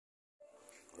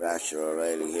Rasher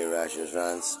O'Reilly here, Rasher's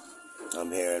Rants.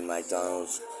 I'm here in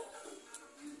McDonald's,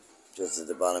 just at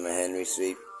the bottom of Henry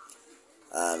Street,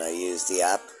 and I used the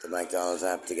app, the McDonald's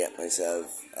app, to get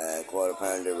myself a quarter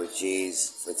pounder with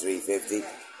cheese for $3.50,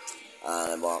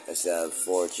 and I bought myself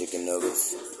 4 chicken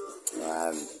nuggets.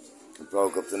 I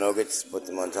broke up the nuggets, put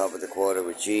them on top of the quarter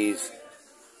with cheese,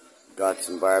 got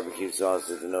some barbecue sauce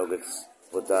with the nuggets,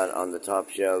 put that on the top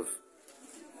shelf.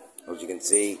 As you can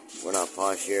see, we're not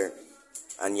posh here.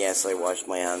 And yes, I washed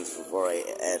my hands before I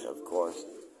ate, of course.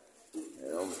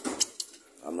 You know,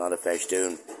 I'm not a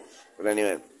festoon. But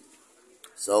anyway,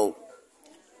 so,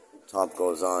 top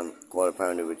goes on, quarter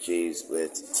pounder with cheese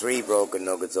with 3 broken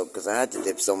nuggets up, because I had to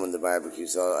dip some in the barbecue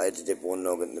sauce. I had to dip 1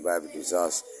 nugget in the barbecue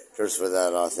sauce, just for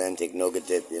that authentic nugget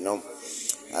dip, you know.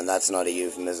 And that's not a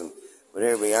euphemism. But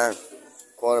here we are,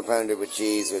 quarter pounder with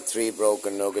cheese with 3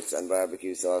 broken nuggets and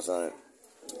barbecue sauce on it.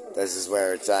 This is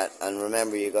where it's at. And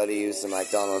remember, you got to use the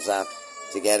McDonald's app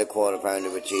to get a quarter pounder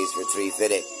with cheese for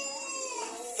 $3.50.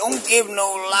 Don't give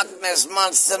no Loch Ness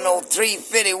Monster no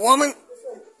 $3.50, woman.